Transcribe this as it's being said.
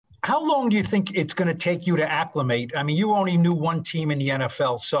How long do you think it's going to take you to acclimate? I mean, you only knew one team in the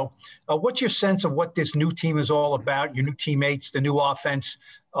NFL. So what's your sense of what this new team is all about, your new teammates, the new offense,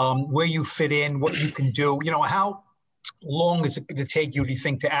 where you fit in, what you can do? How long is it going to take you, do you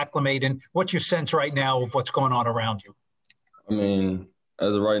think, to acclimate? And what's your sense right now of what's going on around you? I mean,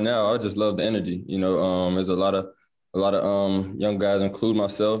 as of right now, I just love the energy. There's a lot of young guys, include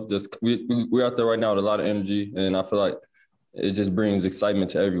myself. Just we're out there right now with a lot of energy, and I feel like it just brings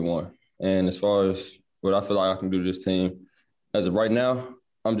excitement to everyone. And as far as what I feel like I can do to this team, as of right now,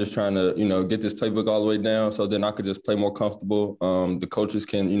 I'm just trying to, get this playbook all the way down so then I could just play more comfortable. The coaches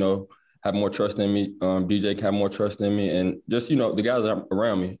can, have more trust in me. DJ can have more trust in me. And just, the guys that are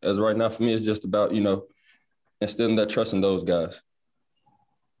around me. As of right now, for me, it's just about, instilling that trust in those guys.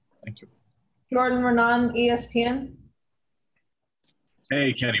 Thank you. Jordan Renan, ESPN.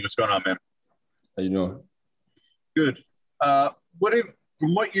 Hey, Kenny, what's going on, man? How you doing? Good.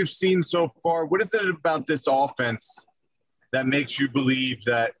 From what you've seen so far, what is it about this offense that makes you believe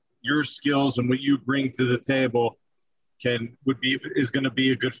that your skills and what you bring to the table is going to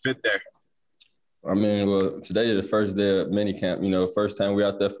be a good fit there? I mean, well, today is the first day of minicamp. First time we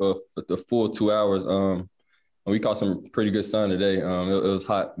out there for the full 2 hours. We caught some pretty good sun today. It was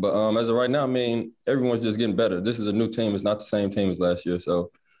hot. But as of right now, I mean, everyone's just getting better. This is a new team. It's not the same team as last year.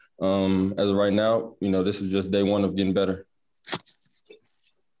 So as of right now, this is just day one of getting better.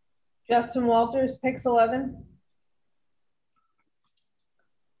 Justin Walters, Pix 11.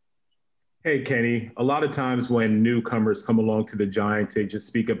 Hey, Kenny. A lot of times when newcomers come along to the Giants, they just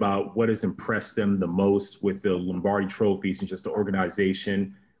speak about what has impressed them the most with the Lombardi trophies and just the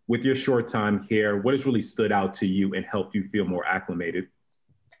organization. With your short time here, what has really stood out to you and helped you feel more acclimated?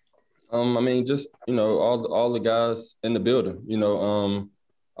 I mean, just, all the guys in the building.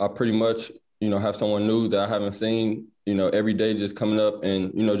 I pretty much, have someone new that I haven't seen, every day just coming up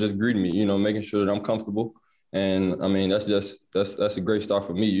and, just greeting me, making sure that I'm comfortable. And I mean, that's a great start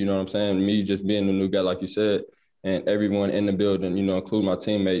for me. You know what I'm saying? Me just being the new guy, like you said, and everyone in the building, including my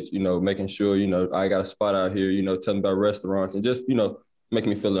teammates, making sure, I got a spot out here, telling about restaurants and just, making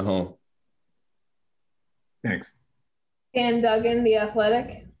me feel at home. Thanks. Dan Duggan, The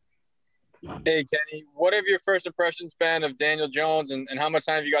Athletic. Hey, Kenny, what have your first impressions been of Daniel Jones and how much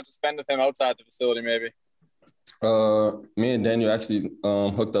time have you got to spend with him outside the facility maybe? Me and Daniel actually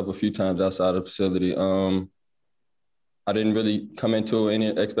hooked up a few times outside the facility. I didn't really come into any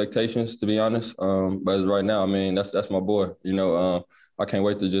expectations, to be honest. But as right now, I mean, that's my boy. I can't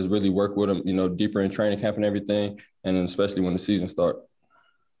wait to just really work with him, deeper in training camp and everything, and especially when the season starts.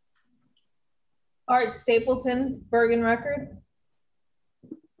 Art Stapleton, Bergen Record.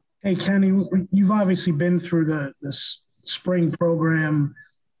 Hey, Kenny, you've obviously been through the spring program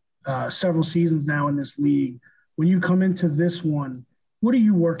several seasons now in this league. When you come into this one, what are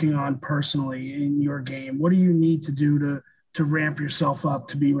you working on personally in your game? What do you need to do to ramp yourself up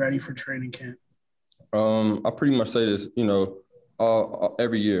to be ready for training camp? I pretty much say this,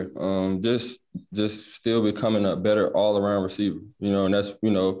 every year. Just still becoming a better all-around receiver, and that's,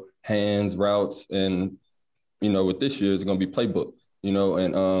 hands, routes, and, with this year, it's going to be playbook,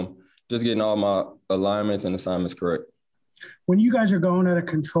 and just getting all my alignments and assignments correct. When you guys are going at a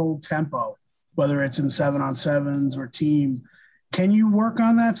controlled tempo, whether it's in 7-on-7s or team, can you work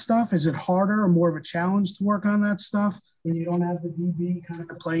on that stuff? Is it harder or more of a challenge to work on that stuff when you don't have the DB kind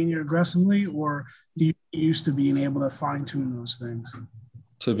of playing you aggressively, or do you used to being able to fine-tune those things?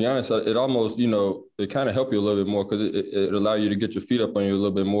 To be honest, it almost, it kind of helped you a little bit more because it allowed you to get your feet up on you a little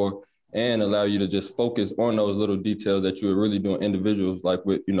bit more and allow you to just focus on those little details that you were really doing individuals, like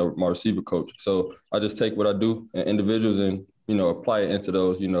with, my receiver coach. So I just take what I do in individuals and, apply it into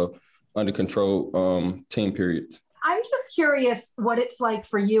those, under control team periods. I'm just curious what it's like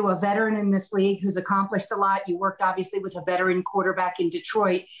for you, a veteran in this league who's accomplished a lot. You worked obviously with a veteran quarterback in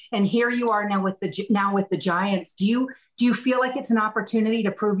Detroit, and here you are now with the Giants. Do you feel like it's an opportunity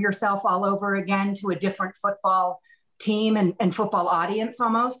to prove yourself all over again to a different football team and football audience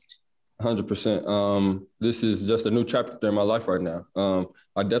almost? 100%. This is just a new chapter in my life right now.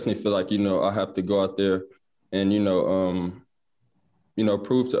 I definitely feel like, I have to go out there and,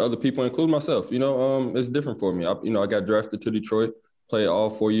 prove to other people, including myself, it's different for me. I got drafted to Detroit, played all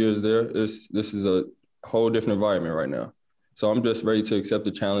 4 years there. This is a whole different environment right now. So I'm just ready to accept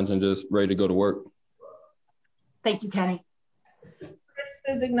the challenge and just ready to go to work. Thank you, Kenny.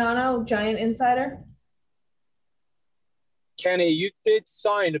 Chris Fizignano, Giant Insider. Kenny, you did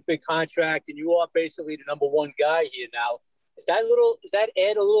sign a big contract and you are basically the number one guy here now. Does that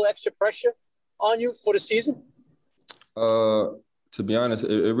add a little extra pressure on you for the season? To be honest,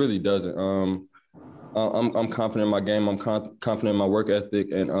 it really doesn't. I'm confident in my game. I'm confident in my work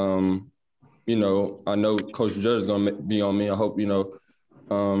ethic, and you know, I know Coach Judge is gonna be on me. I hope, you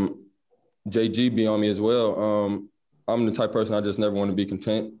know, JG be on me as well. I'm the type of person I just never want to be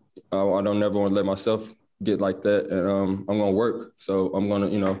content. I don't never want to let myself get like that, and I'm gonna work. So I'm gonna,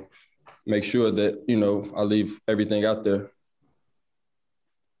 you know, make sure that, you know, I leave everything out there.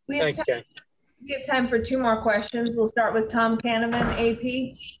 Thanks, Ken. We have time for 2 more questions. We'll start with Tom Canneman,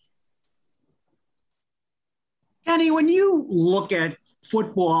 AP. Kenny, when you look at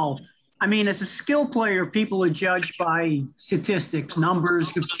football, I mean, as a skill player, people are judged by statistics,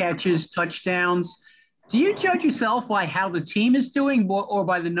 numbers of catches, touchdowns. Do you judge yourself by how the team is doing or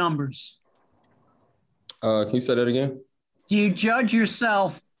by the numbers? Can you say that again? Do you judge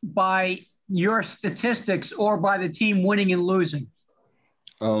yourself by your statistics or by the team winning and losing?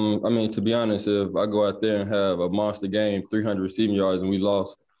 I mean, to be honest, if I go out there and have a monster game, 300 receiving yards, and we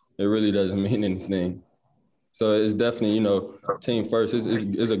lost, it really doesn't mean anything. So it's definitely, you know, team first.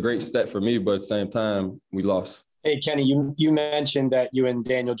 It's a great stat for me, but at the same time, we lost. Hey, Kenny, you mentioned that you and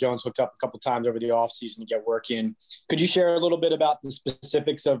Daniel Jones hooked up a couple times over the offseason to get work in. Could you share a little bit about the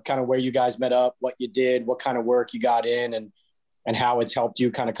specifics of kind of where you guys met up, what you did, what kind of work you got in, and how it's helped you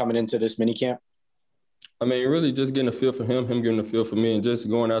kind of coming into this minicamp? I mean, really just getting a feel for him getting a feel for me, and just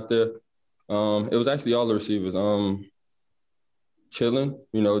going out there. It was actually all the receivers. Chilling,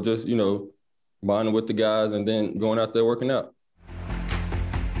 you know, just, you know, bonding with the guys and then going out there working out.